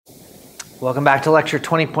Welcome back to lecture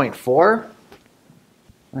 20.4.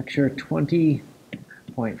 Lecture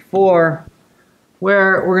 20.4,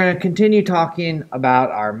 where we're going to continue talking about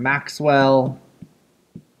our Maxwell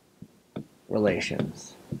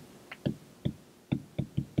relations.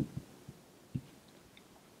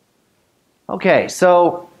 Okay,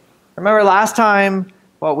 so remember last time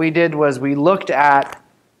what we did was we looked at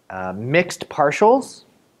mixed partials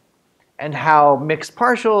and how mixed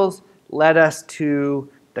partials led us to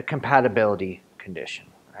the compatibility condition,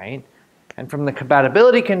 right? And from the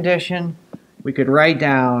compatibility condition, we could write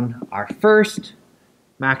down our first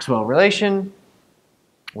Maxwell relation,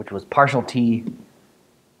 which was partial T,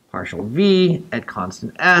 partial V at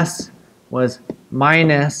constant S, was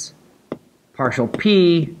minus partial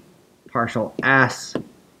P, partial S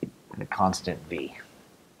at a constant V.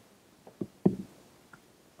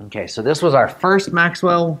 Okay, so this was our first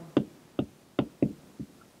Maxwell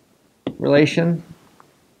relation,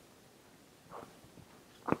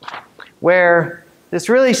 where this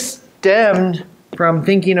really stemmed from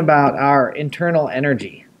thinking about our internal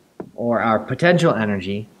energy or our potential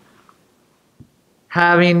energy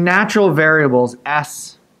having natural variables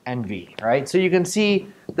S and V, right? So you can see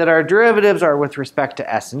that our derivatives are with respect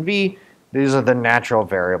to S and V. These are the natural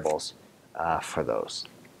variables for those.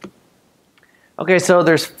 Okay, so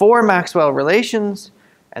there's four Maxwell relations,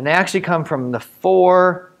 and they actually come from the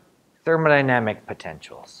four thermodynamic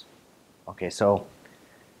potentials. Okay, so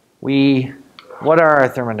what are our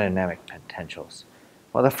thermodynamic potentials?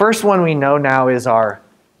 Well, the first one we know now is our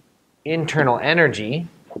internal energy.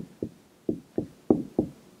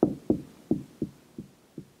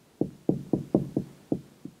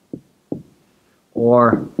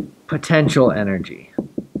 Or potential energy.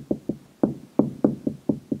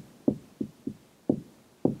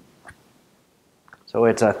 So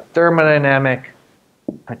it's a thermodynamic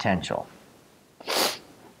potential.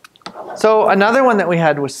 So another one that we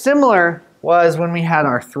had was similar was when we had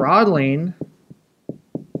our throttling.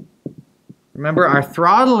 Remember, our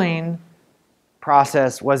throttling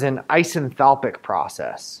process was an isenthalpic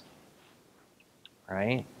process,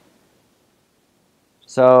 right?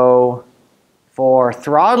 So for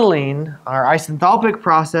throttling, our isenthalpic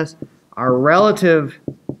process, our relevant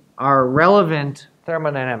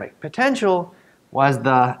thermodynamic potential was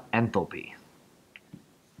the enthalpy.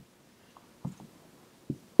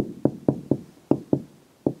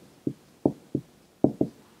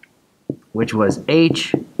 Which was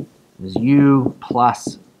H is U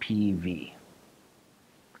plus PV.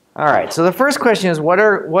 All right, so the first question is what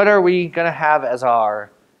are we going to have as our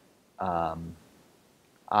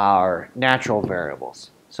natural variables?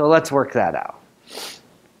 So let's work that out.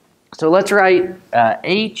 So let's write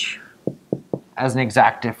H as an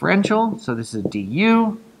exact differential. So this is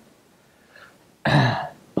du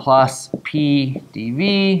plus P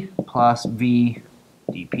dV plus V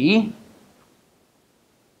dP.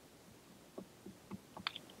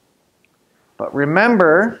 But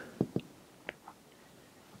remember,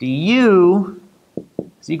 du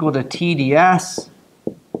is equal to T ds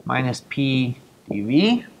minus P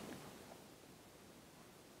dV.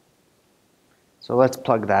 So let's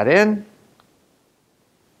plug that in.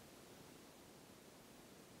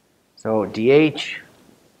 So dH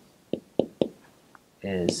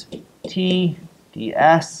is T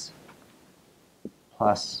ds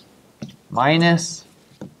plus minus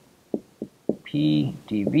P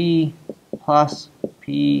dV plus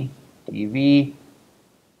P dV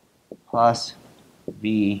plus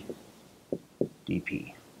V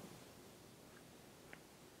dP.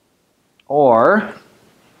 Or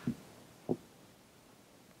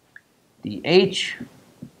the H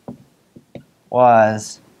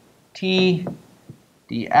was T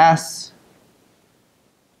ds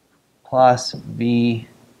plus V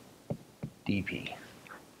dP.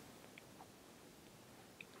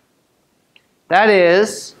 That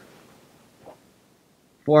is,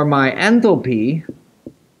 for my enthalpy,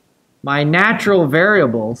 my natural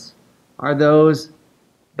variables are those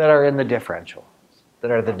that are in the differential,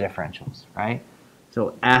 that are the differentials, right?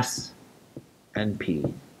 So S and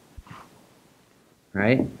P,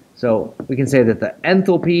 right? So we can say that the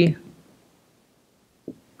enthalpy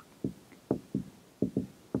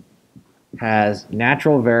has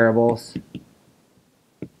natural variables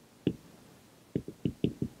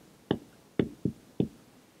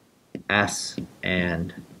S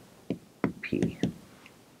and P.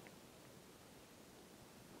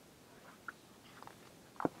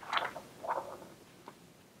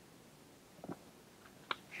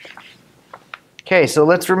 Okay, so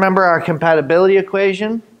let's remember our compatibility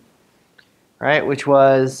equation, right, which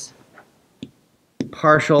was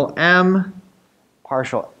partial M,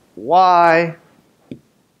 partial Y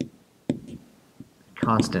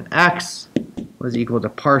constant x was equal to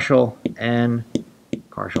partial n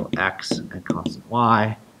partial x and constant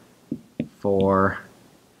y for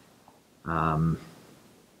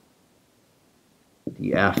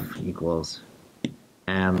df equals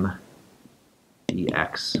m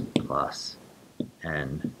dx plus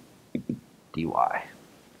n dy.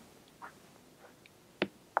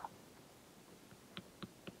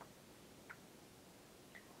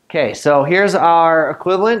 Okay, so here's our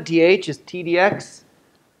equivalent. dH is t dx.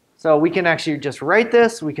 So we can actually just write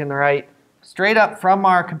this. We can write straight up from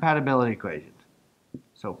our compatibility equation.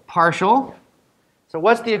 So partial. So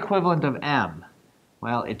what's the equivalent of m?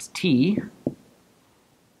 Well, it's t.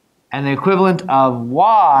 And the equivalent of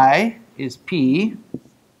y is p.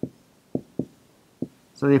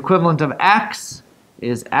 So the equivalent of x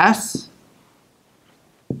is s.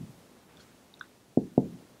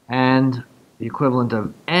 And the equivalent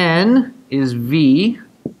of n is v,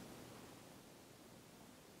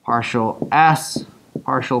 partial s,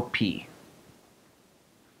 partial p.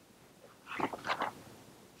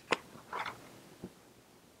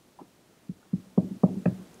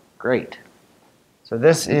 Great. So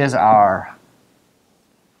this was our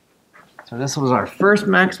first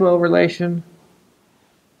Maxwell relation.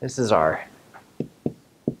 This is our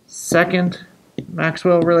second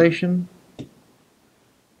Maxwell relation.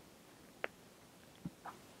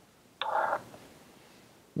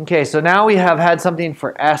 Okay, so now we have had something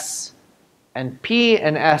for S and P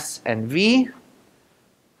and S and V.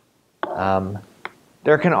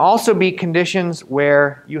 There can also be conditions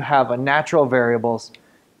where you have a natural variables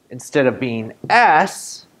instead of being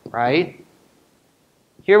S, right?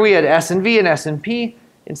 Here we had S and V and S and P.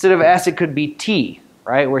 Instead of S, it could be T,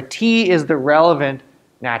 right? Where T is the relevant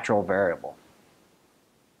natural variable.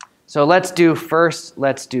 So let's do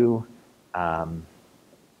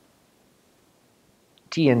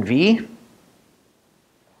T and V.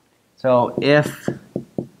 So if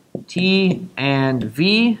T and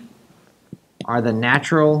V are the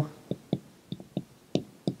natural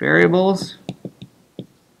variables,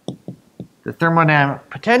 the thermodynamic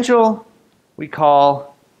potential we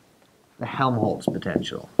call the Helmholtz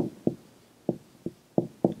potential.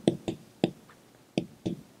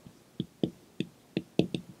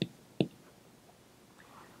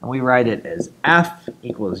 And we write it as F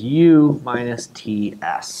equals U minus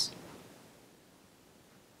TS.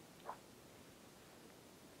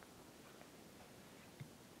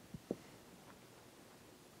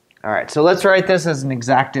 All right, so let's write this as an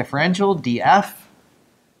exact differential. dF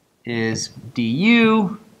is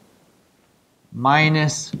du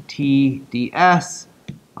minus T ds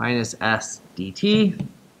minus S dt.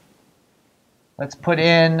 Let's put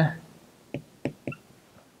in.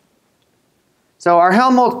 So our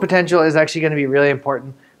Helmholtz potential is actually going to be really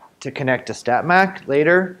important to connect to StatMac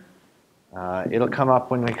later. It'll come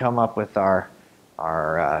up when we come up with our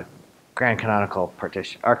grand canonical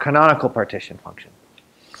partition, our canonical partition function.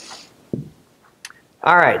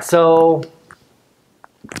 All right, so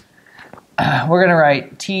we're going to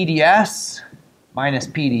write TdS minus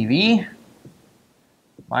PdV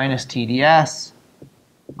minus TdS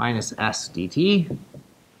minus S dt.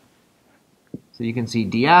 So you can see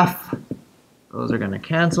dF. Those are going to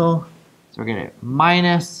cancel. So we're going to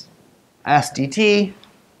minus S dt.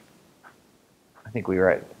 I think we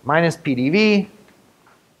write minus PdV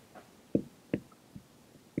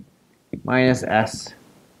minus S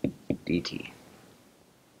dt.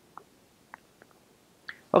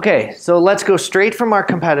 Okay, so let's go straight from our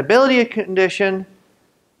compatibility condition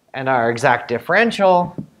and our exact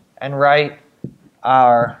differential and write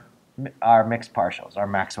our mixed partials, our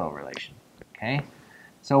Maxwell relation. Okay,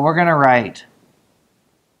 so we're going to write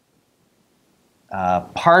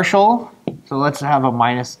partial, so let's have a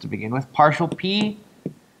minus to begin with, partial P,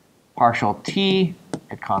 partial T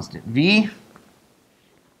at constant V.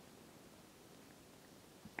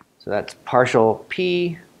 So that's partial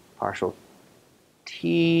P, partial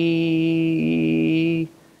T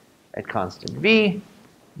at constant V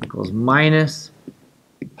equals minus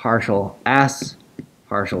partial S,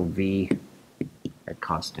 partial V at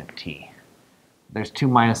constant T. There's two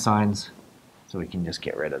minus signs, so we can just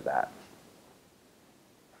get rid of that.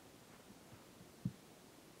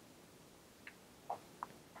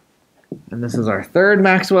 And this is our third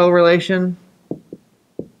Maxwell relation.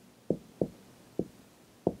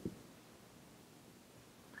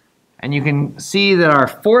 And you can see that our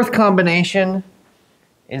fourth combination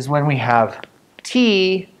is when we have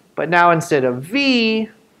T, but now instead of V,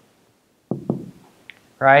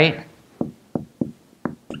 right?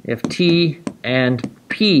 If T and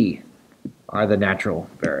P are the natural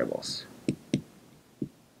variables.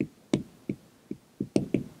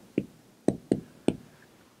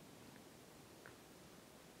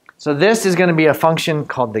 So this is going to be a function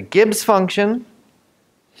called the Gibbs function.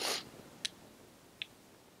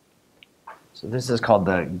 So this is called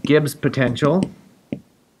the Gibbs potential,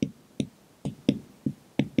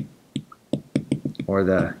 or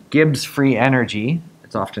the Gibbs free energy,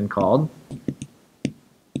 it's often called.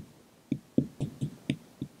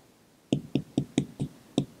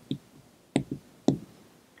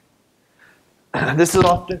 This is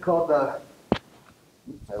often called the,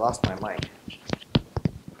 I lost my mic.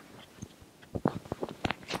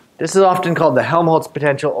 This is often called the Helmholtz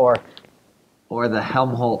potential, or the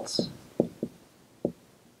Helmholtz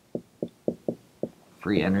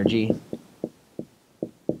free energy.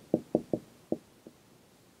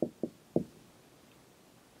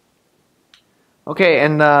 Okay,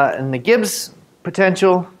 and the Gibbs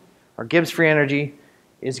potential, or Gibbs free energy,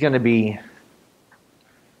 is going to be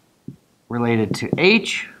related to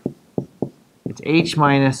H. It's H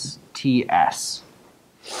minus Ts.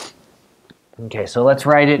 Okay, so let's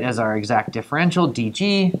write it as our exact differential.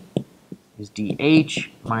 dG is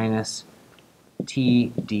dH minus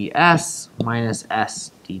T ds minus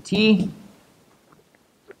S dt.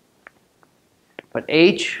 But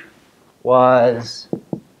H was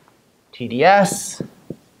TdS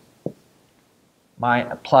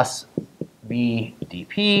plus V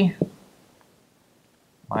dP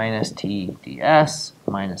minus T ds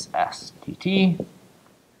minus S dt. So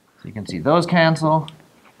you can see those cancel.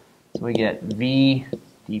 So we get V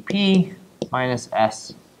dP minus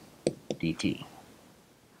S dt.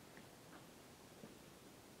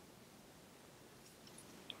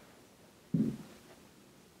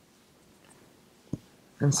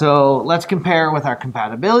 And so let's compare with our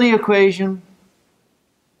compatibility equation.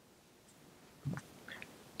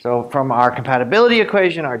 So from our compatibility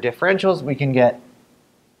equation, our differentials, we can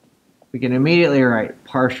immediately write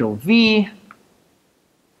partial V,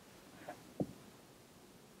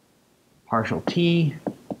 partial T,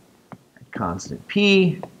 constant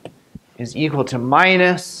P is equal to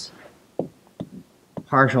minus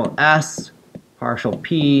partial S, partial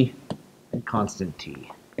P, and constant T.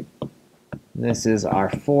 This is our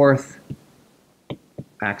fourth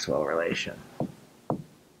Maxwell relation.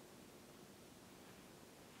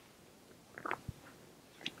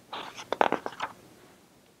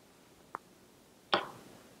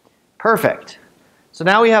 Perfect. So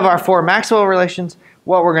now we have our four Maxwell relations.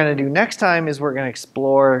 What we're going to do next time is we're going to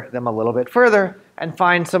explore them a little bit further and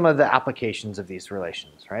find some of the applications of these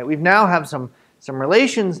relations, right? We now have some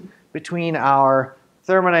relations between our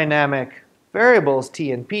thermodynamic variables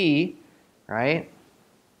T and P, right?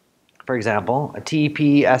 For example, a T,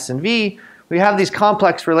 P, S, and V. We have these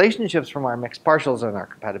complex relationships from our mixed partials and our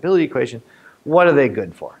compatibility equation. What are they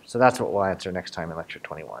good for? So that's what we'll answer next time in lecture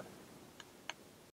 21.